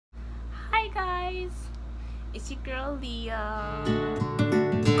guys, it's your girl Leah.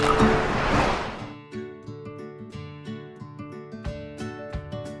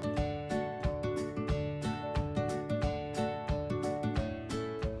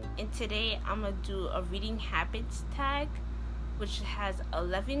 And today I'm gonna do a reading habits tag, which has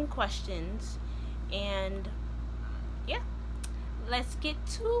 11 questions, and yeah, let's get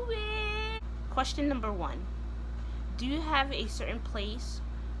to it. Question number 1. Do you have a certain place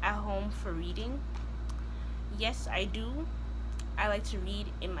at home for reading? Yes, I do. I like to read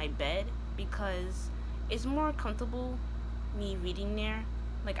in my bed because it's more comfortable me reading there.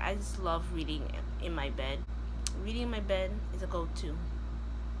 Like, I just love reading in my bed. Reading in my bed is a go-to.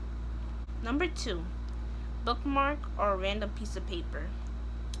 Number 2, bookmark or a random piece of paper.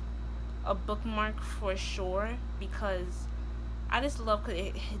 A bookmark for sure, because I just love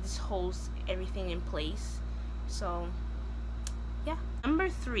it just holds everything in place. So yeah. Number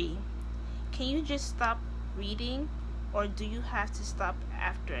 3, can you just stop reading, or do you have to stop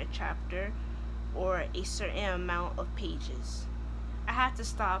after a chapter or a certain amount of pages? I have to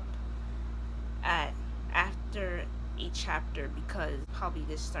stop after a chapter because I'll probably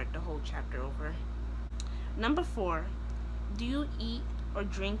just start the whole chapter over. Number 4, do you eat or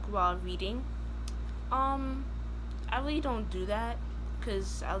drink while reading? I really don't do that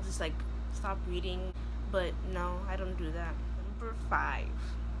because I'll just like stop reading, but no, I don't do that. Number 5,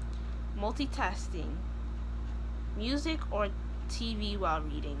 multitasking, music or TV while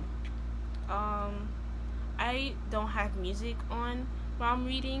reading. I don't have music on while I'm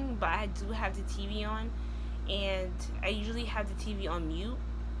reading, but I do have the TV on, and I usually have the TV on mute,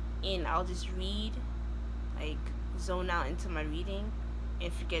 and I'll just read, like zone out into my reading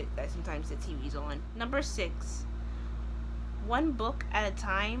and forget that sometimes the TV's on. Number 6, one book at a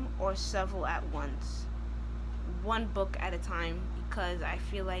time or several at once? One book at a time, because I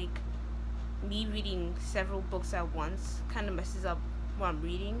feel like me reading several books at once kind of messes up what I'm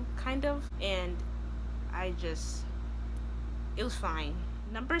reading, kind of, and it was fine.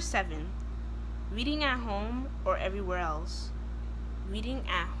 Number 7, reading at home or everywhere else? Reading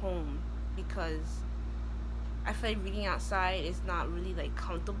at home, because I feel like reading outside is not really like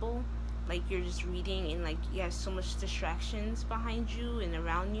comfortable. Like, you're just reading and like you have so much distractions behind you and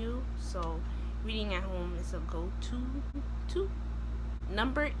around you, so reading at home is a go-to too.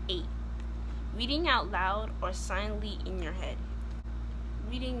 Number 8, reading out loud or silently in your head?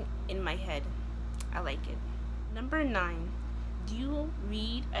 Reading in my head, I like it. Number 9, do you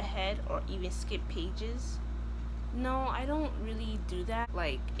read ahead or even skip pages? No, I don't really do that.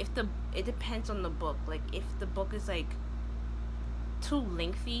 Like, it depends on the book. Like, if the book is like too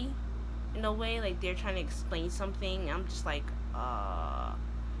lengthy in a way, like they're trying to explain something, I'm just like,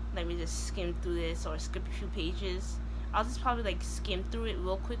 let me just skim through this or skip a few pages. I'll just probably like skim through it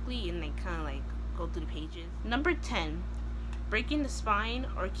real quickly and like kind of like go through the pages. Number 10, breaking the spine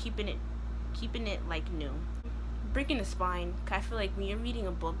or keeping it like new? Breaking the spine, 'cause I feel like when you're reading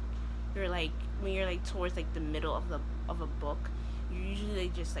a book, when you're like towards like the middle of a book, you usually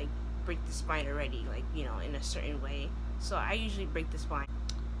just like break the spine already, like, you know, in a certain way. So I usually break the spine.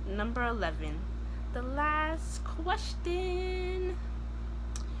 Number 11, the last question,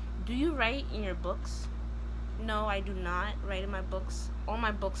 do you write in your books? No, I do not write in my books. All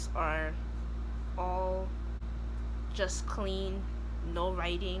my books are all just clean, no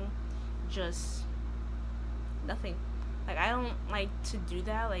writing, just nothing. Like, I don't like to do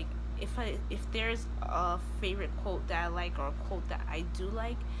that. Like, if there's a favorite quote that I like or a quote that I do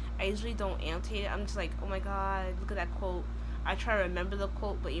like, I usually don't annotate it. I'm just like, oh my god, look at that quote. I try to remember the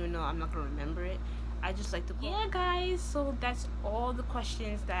quote, but even though I'm not gonna remember it, I just like the quote. Yeah guys, so that's all the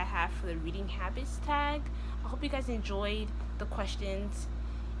questions that I have for the reading habits tag. I hope you guys enjoyed the questions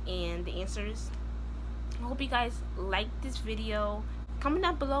and the answers. I hope you guys liked this video. Comment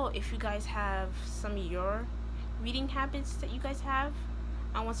down below if you guys have some of your reading habits that you guys have.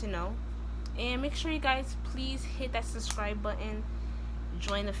 I want to know. And make sure you guys please hit that subscribe button,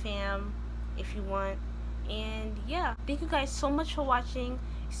 join the fam if you want. And yeah, thank you guys so much for watching.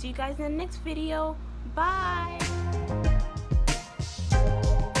 See you guys in the next video. Bye.